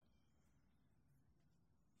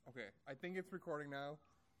Okay, I think it's recording now.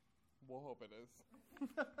 We'll hope it is.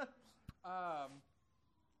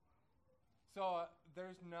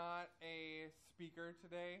 There's not a speaker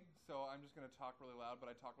today, so I'm just going to talk really loud,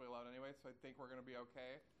 but I talk really loud anyway, so I think we're going to be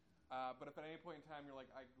okay. But if at any point in time you're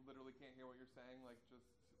like, I literally can't hear what you're saying, like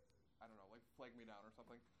just, I don't know, like flag me down or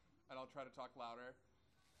something, and I'll try to talk louder.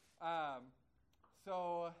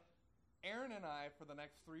 So Aaron and I, for the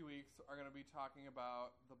next 3 weeks, are going to be talking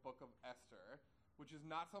about the book of Esther, which is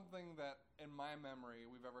not something that, in my memory,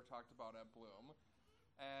 we've ever talked about at Bloom.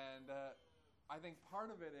 And I think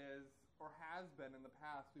part of it is, or has been in the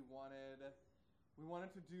past, we wanted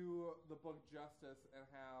to do the book justice and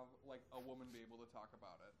have like a woman be able to talk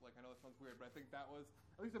about it. Like, I know that sounds weird, but I think that was,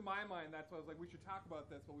 at least in my mind, that's why I was like, we should talk about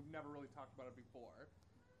this, but we've never really talked about it before.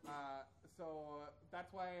 So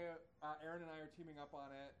that's why Aaron and I are teaming up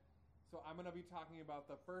on it. So I'm going to be talking about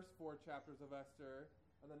the first 4 chapters of Esther,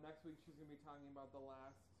 and then next week she's going to be talking about the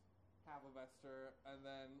last half of Esther, and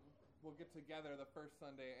then we'll get together the first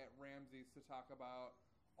Sunday at Ramsey's to talk about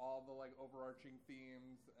all the like overarching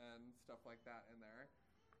themes and stuff like that in there.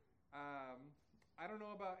 I don't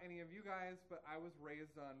know about any of you guys, but I was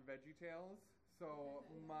raised on VeggieTales, so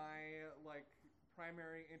my like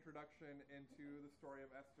primary introduction into the story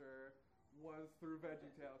of Esther was through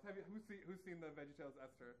VeggieTales. Who's seen the VeggieTales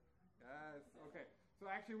Esther? Yes. Okay. So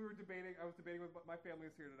actually, I was debating with my family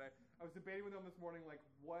is here today. I was debating with them this morning, like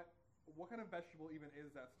what kind of vegetable even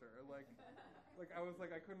is Esther? Like I was like,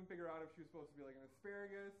 I couldn't figure out if she was supposed to be like an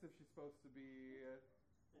asparagus, if she's supposed to be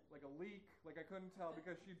like a leek. Like I couldn't tell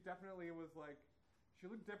because she definitely was like, she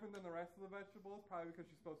looked different than the rest of the vegetables, probably because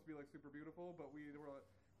she's supposed to be like super beautiful. But we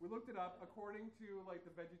looked it up. According to like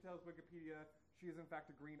the VeggieTales Wikipedia, she is in fact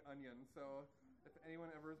a green onion. So if anyone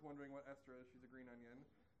ever is wondering what Esther is, she's a green onion.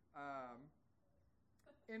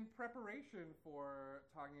 In preparation for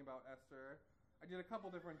talking about Esther, I did a couple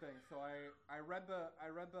different things. So I read the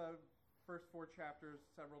first 4 chapters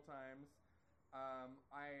several times.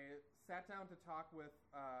 I sat down to talk with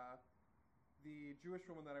the Jewish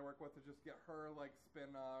woman that I work with to just get her like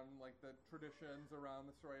spin on like the traditions around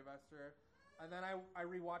the story of Esther. And then I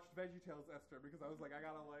rewatched VeggieTales Esther because I was like, I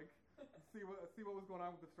gotta like see what was going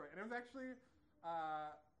on with the story. And it was actually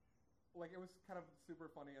like it was kind of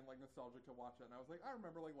super funny and like nostalgic to watch it. And I was like, I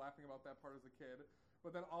remember like laughing about that part as a kid,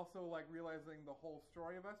 but then also like realizing the whole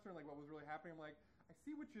story of Esther and like what was really happening. I'm like, I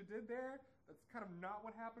see what you did there. That's kind of not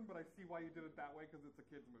what happened, but I see why you did it that way because it's a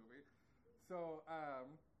kid's movie. So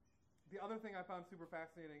the other thing I found super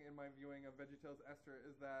fascinating in my viewing of VeggieTales Esther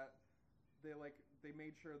is that they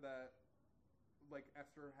made sure that like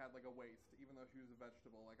Esther had like a waist, even though she was a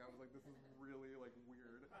vegetable. Like I was like, this is really like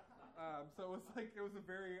weird. So it was like it was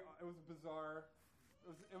bizarre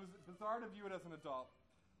to view it as an adult.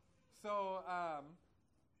 So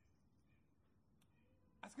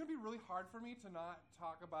it's gonna be really hard for me to not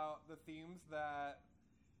talk about the themes that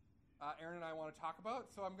Aaron and I want to talk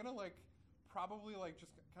about. So I'm gonna like probably like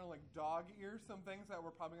just kind of like dog ear some things that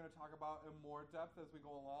we're probably gonna talk about in more depth as we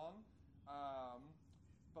go along.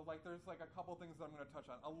 But like, there's like a couple things that I'm going to touch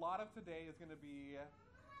on. A lot of today is going to be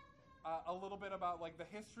a little bit about like the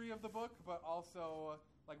history of the book, but also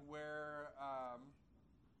like where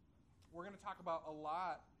we're going to talk about a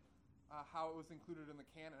lot how it was included in the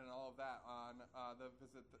canon and all of that on the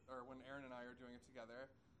visit or when Aaron and I are doing it together,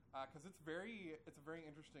 because it's a very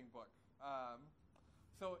interesting book.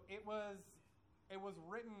 So it was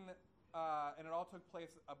written and it all took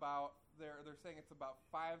place about they're saying it's about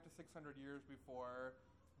 500 to 600 years before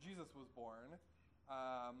Jesus was born.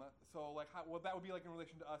 So like what that would be like in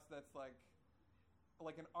relation to us, that's like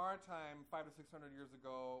in our time, 500 to 600 years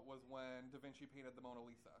ago was when Da Vinci painted the Mona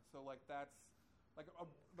Lisa. So like that's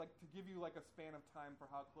like to give you like a span of time for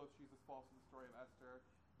how close Jesus falls to the story of Esther.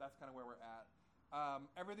 That's kind of where we're at.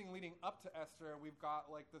 Everything leading up to Esther, we've got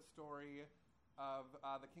like the story of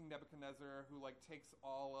the King Nebuchadnezzar who like takes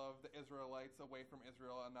all of the Israelites away from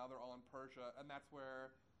Israel, and now they're all in Persia, and that's where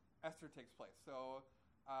Esther takes place. So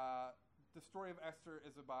the story of Esther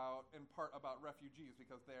is in part about refugees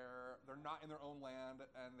because they're not in their own land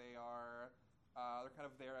and they're kind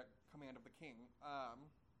of there at command of the king.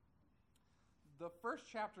 The first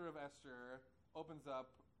chapter of Esther opens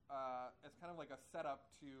up as kind of like a setup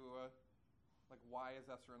to like why is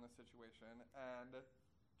Esther in this situation. And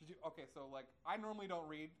so like I normally don't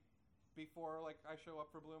read before like I show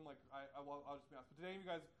up for Bloom. Like I'll just be honest. But did any of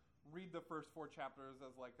you guys read the first 4 chapters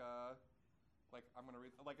as like I'm gonna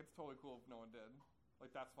read? Like it's totally cool if no one did. Like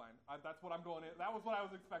that's fine. That's what I'm going in. That was what I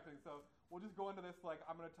was expecting. So we'll just go into this like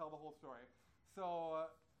I'm gonna tell the whole story. So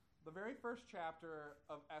the very first chapter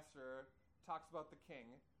of Esther talks about the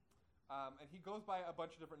king, and he goes by a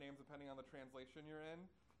bunch of different names depending on the translation you're in.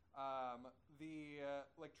 The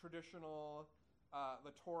like traditional,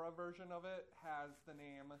 the Torah version of it has the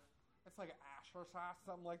name. It's like Asher sauce,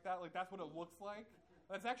 something like that. Like that's what it looks like.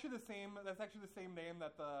 That's actually the same. That's actually the same name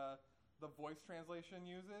that the Voice translation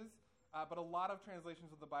uses. But a lot of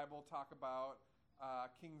translations of the Bible talk about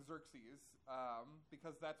King Xerxes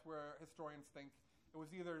because that's where historians think it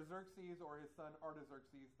was either Xerxes or his son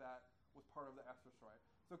Artaxerxes that was part of the Esther story.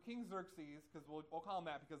 So King Xerxes, because we'll call him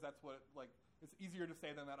that because that's what like it's easier to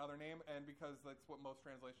say than that other name, and because that's what most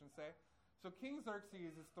translations say. So King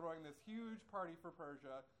Xerxes is throwing this huge party for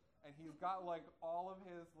Persia, and he's got like all of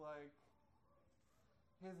his like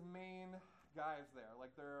his main guys there.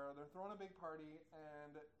 Like they're throwing a big party,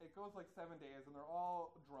 and it goes like 7 days, and they're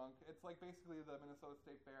all drunk. It's like basically the Minnesota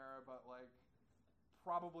State Fair, but like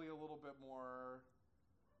probably a little bit more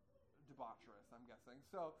debaucherous, I'm guessing.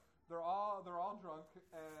 So they're all drunk,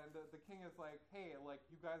 and the king is like, "Hey, like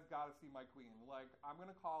you guys got to see my queen. Like I'm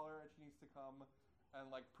gonna call her, and she needs to come and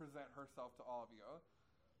like present herself to all of you."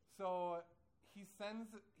 So he sends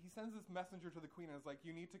this messenger to the queen and is like,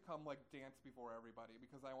 "You need to come like dance before everybody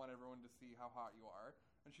because I want everyone to see how hot you are."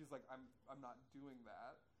 And she's like, "I'm not doing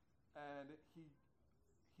that." And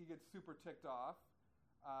he gets super ticked off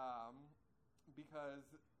because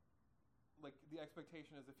like the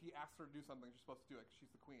expectation is if he asks her to do something, she's supposed to do it because she's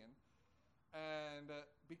the queen. And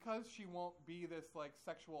because she won't be this like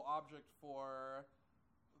sexual object for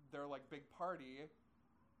their like big party,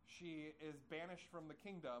 she is banished from the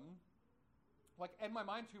kingdom. Like in my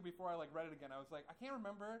mind too, before I like read it again, I was like, I can't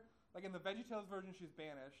remember. Like in the VeggieTales version, she's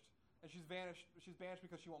banished, and she's banished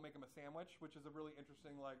because she won't make him a sandwich, which is a really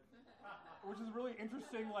interesting like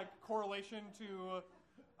correlation to.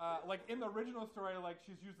 Like in the original story, like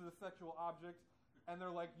she's used as a sexual object, and they're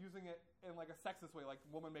like using it in like a sexist way, like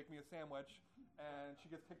 "woman make me a sandwich," and she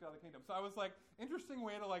gets kicked out of the kingdom. So I was like, interesting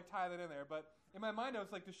way to like tie that in there. But in my mind, I was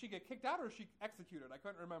like, does she get kicked out or is she executed? I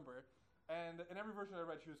couldn't remember. And in every version I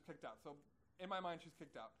read, she was kicked out. So in my mind, she's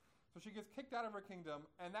kicked out. So she gets kicked out of her kingdom,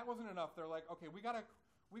 and that wasn't enough. They're like, okay, we gotta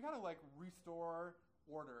like restore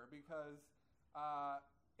order because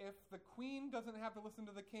if the queen doesn't have to listen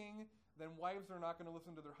to the king, then wives are not going to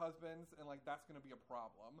listen to their husbands, and like that's going to be a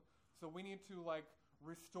problem. So we need to like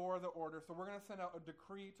restore the order. So we're going to send out a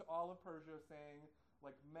decree to all of Persia saying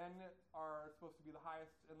like men are supposed to be the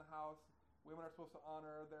highest in the house, women are supposed to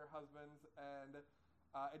honor their husbands, and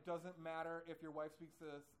it doesn't matter if your wife speaks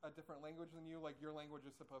a different language than you. Like your language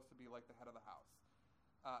is supposed to be like the head of the house.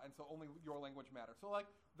 And so only your language matters. So like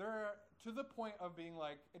they're to the point of being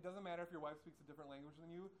like, it doesn't matter if your wife speaks a different language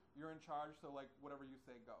than you, you're in charge, so like whatever you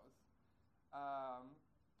say goes.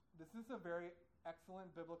 This is a very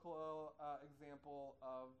excellent biblical example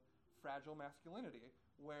of fragile masculinity,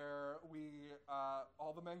 where we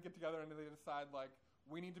all the men get together and they decide like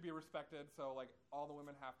we need to be respected, so like all the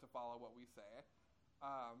women have to follow what we say.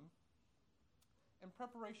 In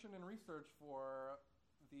preparation and research for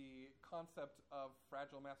the concept of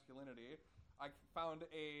fragile masculinity, I found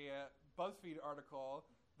a BuzzFeed article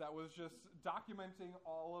that was just documenting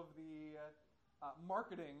all of the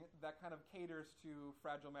marketing that kind of caters to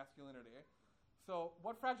fragile masculinity. So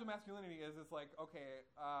what fragile masculinity is like, okay,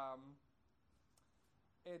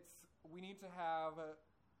 we need to have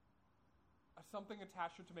something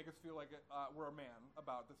attached to make us feel like we're a man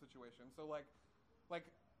about the situation. So like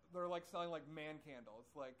they're like selling like man candles,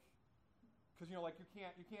 like. Because like you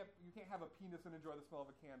can't have a penis and enjoy the smell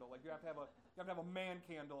of a candle. Like you have to have a man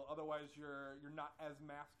candle, otherwise you're not as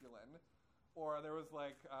masculine. Or there was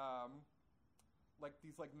like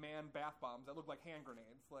these like man bath bombs that look like hand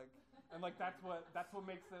grenades. Like and like that's what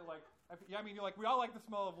makes it like. I mean, you're like we all like the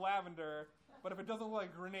smell of lavender, but if it doesn't look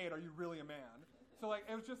like a grenade, are you really a man? So like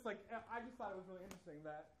it was just like I just thought it was really interesting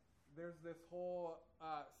that there's this whole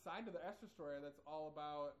side to the Esther story that's all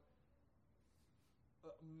about.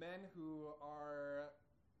 Men who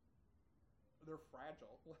they're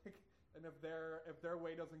fragile, like, and if their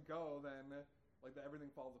way doesn't go, then like everything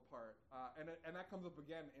falls apart. And that comes up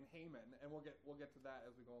again in Haman, and we'll get to that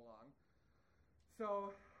as we go along.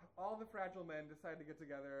 So all the fragile men decide to get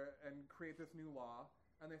together and create this new law,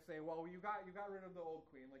 and they say, well, you got rid of the old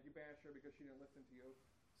queen, like you banished her because she didn't listen to you.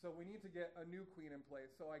 So we need to get a new queen in place.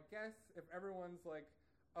 So I guess if everyone's like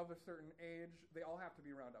of a certain age, they all have to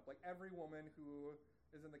be round up. Like every woman who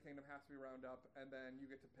is in the kingdom has to be round up, and then you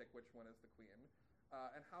get to pick which one is the queen.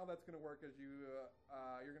 And how that's going to work is you're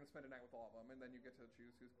going to spend a night with all of them, and then you get to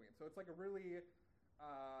choose who's queen. So it's like a really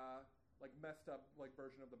like messed up like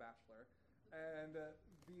version of The Bachelor. And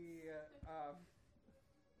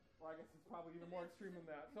well, I guess it's probably even more extreme than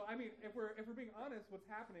that. So I mean, if we're being honest, what's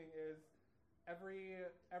happening is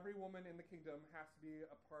every woman in the kingdom has to be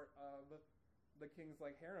a part of the king's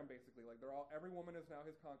like harem basically. Like every woman is now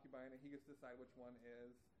his concubine, and he gets to decide which one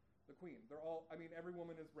is the queen. Every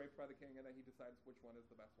woman is raped by the king, and then he decides which one is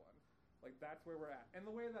the best one. Like that's where we're at. And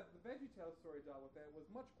the way that the VeggieTales story dealt with it was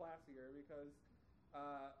much classier because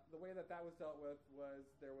the way that was dealt with was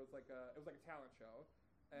it was like a talent show,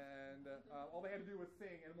 and all they had to do was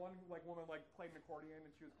sing. And one like woman like played an accordion,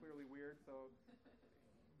 and she was clearly weird, so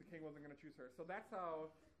the king wasn't going to choose her. So that's how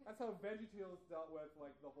VeggieTales dealt with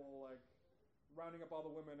like the whole like rounding up all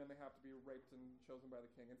the women and they have to be raped and chosen by the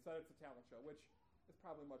king. Instead, it's a talent show, which is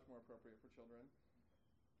probably much more appropriate for children.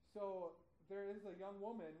 So there is a young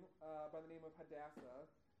woman by the name of Hadassah,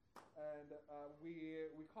 and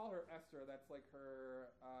we call her Esther. That's like her.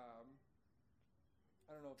 I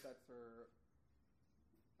don't know if that's her.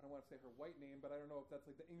 I don't want to say her white name, but I don't know if that's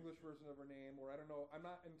like the English version of her name, or I don't know. I'm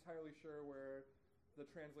not entirely sure where the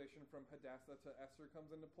translation from Hadassah to Esther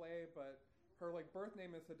comes into play, but her like birth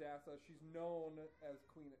name is Hadassah. She's known as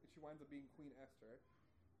Queen. She winds up being Queen Esther.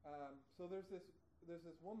 So there's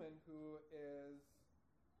this woman who is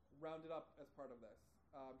rounded up as part of this.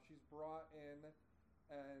 She's brought in,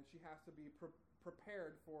 and she has to be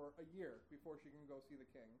prepared for a year before she can go see the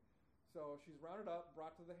king. So she's rounded up,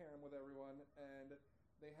 brought to the harem with everyone, and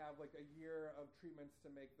they have like a year of treatments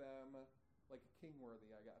to make them like king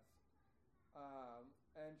worthy, I guess.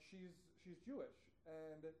 And she's Jewish,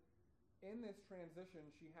 and in this transition,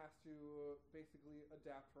 she has to basically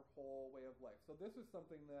adapt her whole way of life. So this is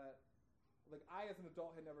something that, like, I as an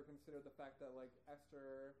adult had never considered the fact that, like,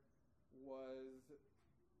 Esther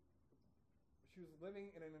she was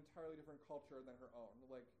living in an entirely different culture than her own.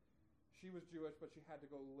 Like, she was Jewish, but she had to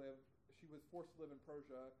she was forced to live in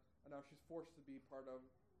Persia, and now she's forced to be part of,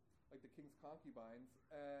 like, the king's concubines.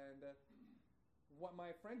 And what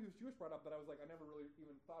my friend who's Jewish brought up that I was like, I never really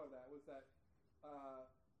even thought of that, was that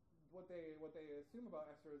what they assume about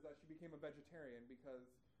Esther is that she became a vegetarian because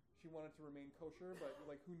she wanted to remain kosher, but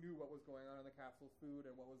like who knew what was going on in the castle's food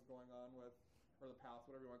and what was going on with, or the palace,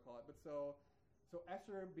 whatever you want to call it. But so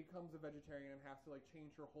Esther becomes a vegetarian and has to like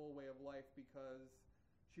change her whole way of life because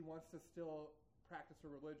she wants to still practice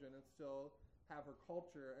her religion and still have her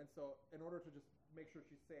culture. And so in order to just make sure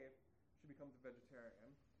she's safe, she becomes a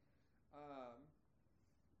vegetarian.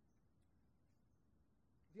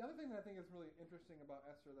 The other thing that I think is really interesting about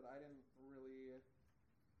Esther that I didn't really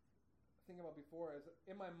think about before is,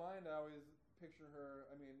 in my mind, I always picture her.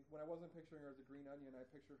 I mean, when I wasn't picturing her as a green onion, I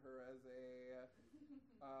pictured her as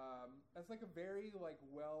as like a very like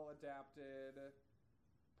well adapted,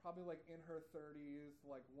 probably like in her 30s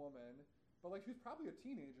like woman, but like she was probably a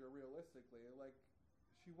teenager realistically. Like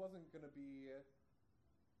she wasn't gonna be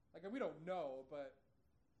like, we don't know, but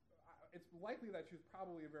it's likely that she was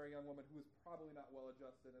probably a very young woman who was probably not well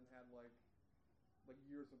adjusted and had like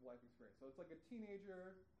years of life experience. So it's like a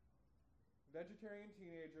vegetarian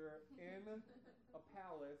teenager in a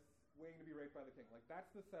palace waiting to be raped by the king. Like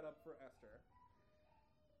that's the setup for Esther.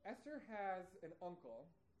 Esther has an uncle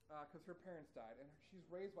because her parents died, and she's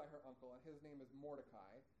raised by her uncle, and his name is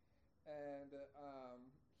Mordecai, and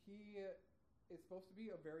he is supposed to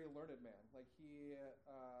be a very learned man. Like he,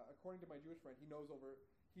 according to my Jewish friend, he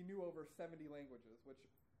knew over 70 languages, which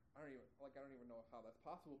I don't even know how that's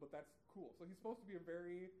possible, but that's cool. So he's supposed to be a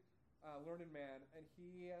very learned man, and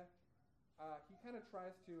he kind of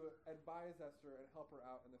tries to advise Esther and help her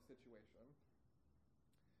out in this situation.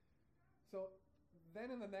 So then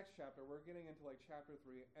in the next chapter, we're getting into like chapter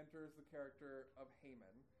 3, enters the character of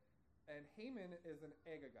Haman, and Haman is an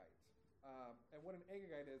Agagite. And what an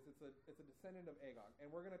Agagite is, it's a descendant of Agag, and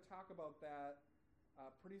we're going to talk about that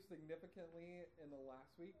pretty significantly in the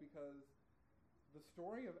last week, because the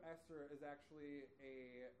story of Esther is actually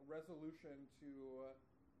a resolution to,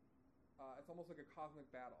 it's almost like a cosmic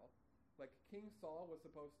battle. Like King Saul was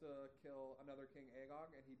supposed to kill another king,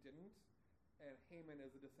 Agag, and he didn't, and Haman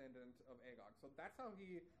is a descendant of Agag. So that's how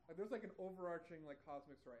there's like an overarching like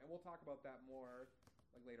cosmic story, and we'll talk about that more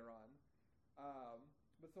like later on.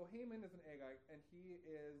 But so Haman is an Agag, and he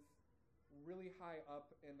is really high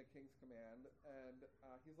up in the king's command, and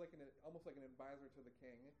he's like almost like an advisor to the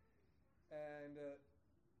king, and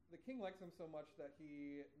the king likes him so much that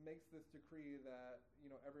he makes this decree that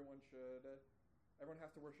everyone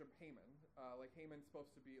has to worship Haman. Like Haman's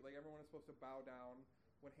supposed to be like, everyone is supposed to bow down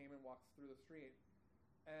when Haman walks through the street,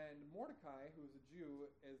 and Mordecai, who's a Jew,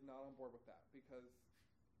 is not on board with that because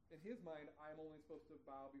in his mind, I'm only supposed to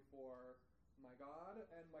bow before my God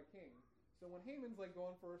and my king. So when Haman's like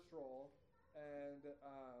going for a stroll, and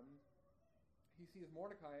he sees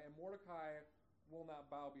Mordecai, and Mordecai will not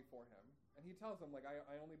bow before him, and he tells him like,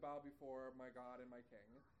 I only bow before my God and my king,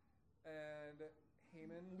 and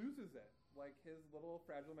Haman loses it, Like, his little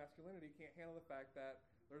fragile masculinity can't handle the fact that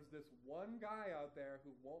there's this one guy out there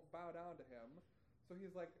who won't bow down to him. So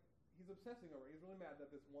he's like, he's obsessing over it. He's really mad that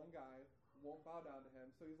this one guy won't bow down to him.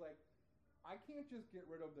 So he's like, I can't just get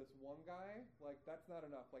rid of this one guy. Like, that's not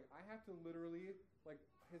enough. Like, I have to literally, like,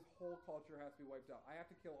 his whole culture has to be wiped out. I have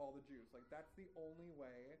to kill all the Jews. Like, that's the only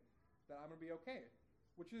way that I'm going to be okay.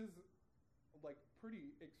 Which is, like,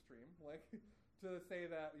 pretty extreme. Like, to say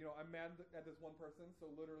that, you know, I'm mad at this one person, so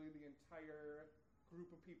literally the entire group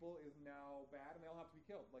of people is now bad, and they all have to be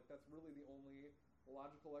killed. Like, that's really the only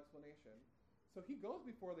logical explanation. So he goes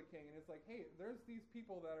before the king, and it's like, hey, there's these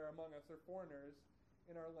people that are among us. They're foreigners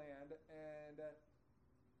in our land, and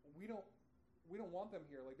we don't want them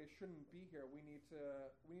here. Like, they shouldn't be here. We need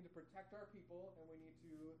to protect our people, and we need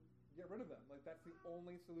to get rid of them. Like, that's the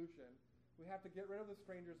only solution. We have to get rid of the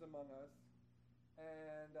strangers among us.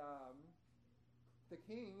 And the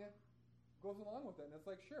king goes along with it, and it's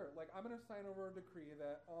like, sure, like, I'm going to sign over a decree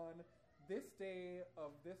that on this day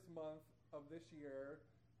of this month of this year,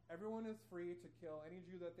 everyone is free to kill any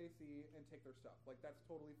Jew that they see and take their stuff. Like, that's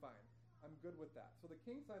totally fine. I'm good with that. So the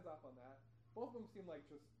king signs off on that. Both of them seem like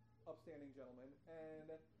just upstanding gentlemen,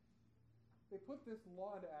 and they put this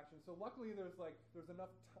law into action. So luckily, there's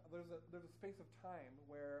a space of time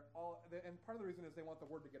where and part of the reason is they want the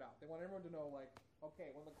word to get out. They want everyone to know, like,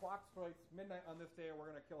 okay, when the clock strikes midnight on this day,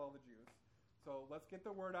 we're going to kill all the Jews. So let's get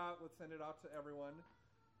the word out. Let's send it out to everyone.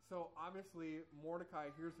 So obviously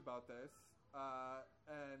Mordecai hears about this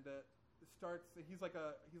and starts. He's like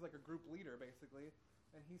a group leader basically,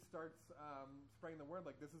 and he starts spreading the word,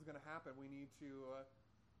 like, this is going to happen. We need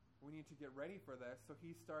to get ready for this. So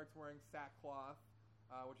he starts wearing sackcloth,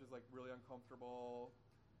 which is like really uncomfortable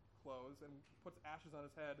clothes, and puts ashes on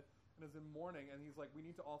his head and is in mourning. And he's like, we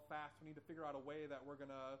need to all fast. We need to figure out a way that we're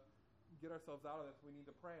going to get ourselves out of this. We need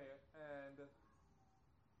to pray. And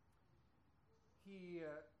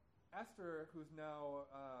Esther, who's now,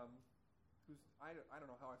 I don't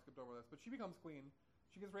know how I skipped over this, but she becomes queen.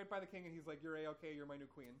 She gets raped by the king, and he's like, you're A-okay, you're my new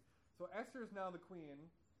queen. So Esther is now the queen,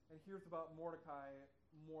 and hears about Mordecai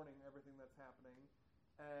mourning everything that's happening.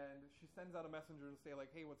 And she sends out a messenger to say,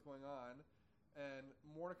 like, hey, what's going on? And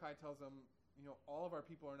Mordecai tells him, you know, all of our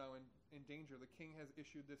people are now in danger. The king has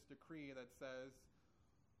issued this decree that says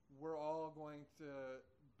we're all going to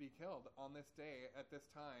be killed on this day at this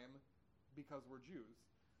time because we're Jews.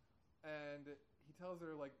 And he tells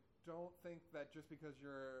her, like, don't think that just because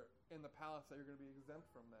you're in the palace that you're going to be exempt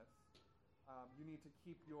from this. You need to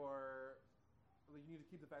keep the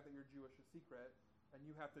fact that you're Jewish a secret, and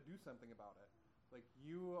you have to do something about it. Like,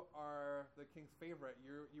 you are the king's favorite.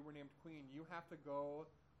 You were named queen. You have to go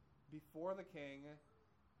before the king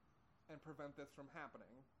and prevent this from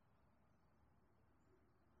happening.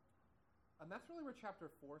 And that's really where chapter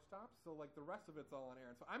 4 stops. So, like, the rest of it's all on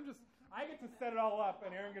Aaron. So I get to set it all up,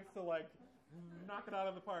 and Aaron gets to, like, knock it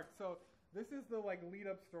out of the park. So this is the, like,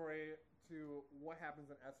 lead-up story to what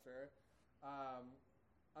happens in Esther.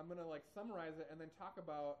 I'm going to, like, summarize it and then talk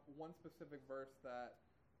about one specific verse that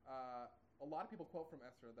a lot of people quote from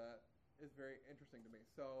Esther that is very interesting to me.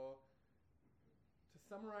 So to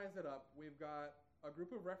summarize it up, we've got a group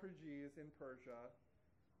of refugees in Persia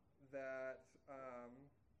that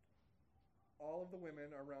all of the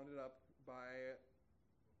women are rounded up by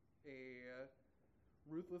a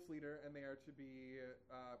ruthless leader, and they are to be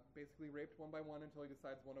basically raped one by one until he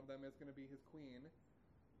decides one of them is going to be his queen.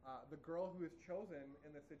 The girl who is chosen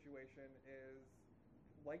in this situation is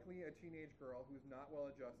likely a teenage girl who's not well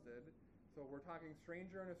adjusted. So we're talking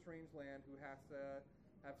stranger in a strange land who has to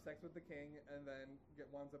have sex with the king and then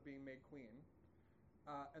winds up being made queen.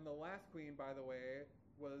 And the last queen, by the way,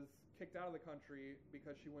 was kicked out of the country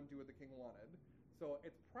because she wouldn't do what the king wanted. So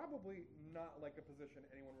it's probably not like a position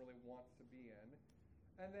anyone really wants to be in.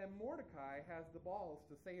 And then Mordecai has the balls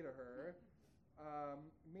to say to her,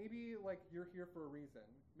 maybe, like, you're here for a reason.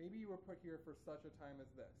 Maybe you were put here for such a time as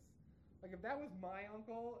this. Like, if that was my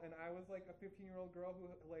uncle and I was, like, a 15-year-old girl who,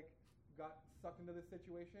 like, got sucked into this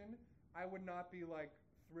situation, I would not be, like,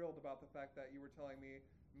 thrilled about the fact that you were telling me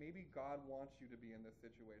maybe God wants you to be in this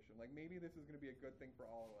situation. Like, maybe this is going to be a good thing for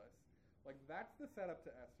all of us. Like, that's the setup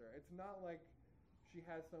to Esther. It's not like she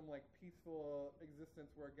has some, like, peaceful existence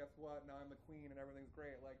where, guess what, now I'm the queen and everything's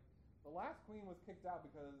great. Like, the last queen was kicked out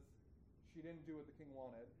because she didn't do what the king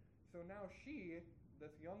wanted. So now she,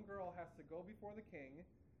 this young girl, has to go before the king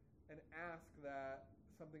and ask that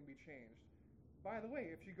something be changed. By the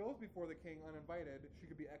way, if she goes before the king uninvited, she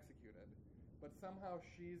could be executed. But somehow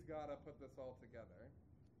she's got to put this all together.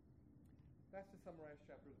 That's to summarize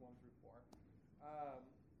chapters 1 through 4.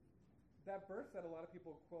 That verse that a lot of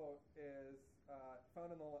people quote is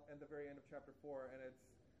found in the very end of chapter 4, and it's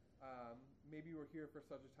Maybe you were here for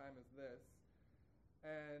such a time as this.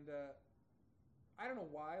 And I don't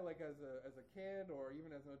know why, like as a kid or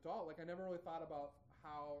even as an adult, like I never really thought about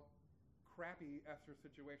how crappy Esther's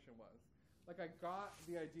situation was. Like I got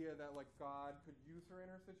the idea that like God could use her in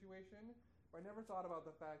her situation, but I never thought about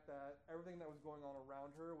the fact that everything that was going on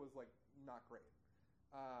around her was like not great.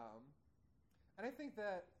 And I think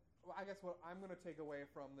that I guess what I'm going to take away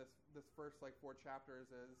from this first like 4 chapters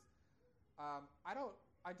is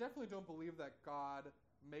I definitely don't believe that God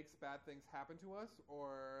makes bad things happen to us,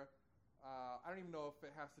 or I don't even know if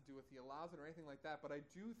it has to do with he allows it or anything like that, but I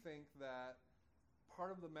do think that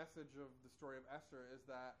part of the message of the story of Esther is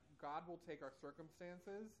that God will take our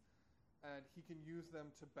circumstances and he can use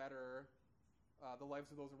them to better the lives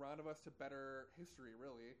of those around of us, to better history,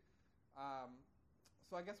 really.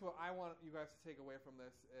 So I guess what I want you guys to take away from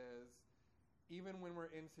this is even when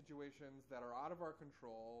we're in situations that are out of our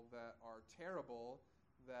control, that are terrible,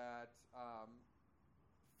 that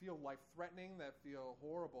feel life-threatening, that feel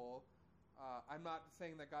horrible, I'm not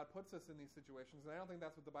saying that God puts us in these situations, and I don't think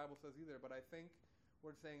that's what the Bible says either, but I think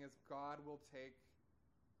what it's saying is God will take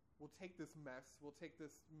this mess, will take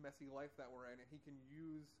this messy life that we're in, and he can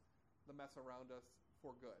use the mess around us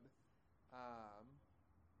for good.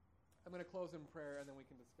 I'm going to close in prayer, and then we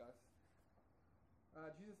can discuss.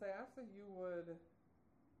 Jesus, I ask that you would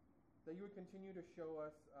continue to show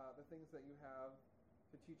us the things that you have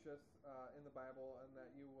to teach us in the Bible, and that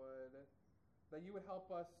you would help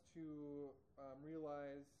us to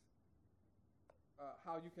realize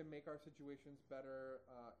how you can make our situations better,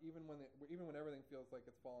 even when everything feels like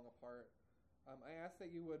it's falling apart. I ask that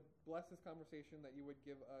you would bless this conversation, that you would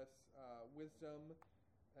give us wisdom,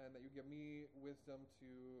 and that you give me wisdom to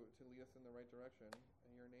lead us in the right direction.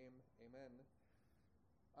 In your name, amen.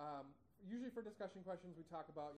 Usually for discussion questions, we talk about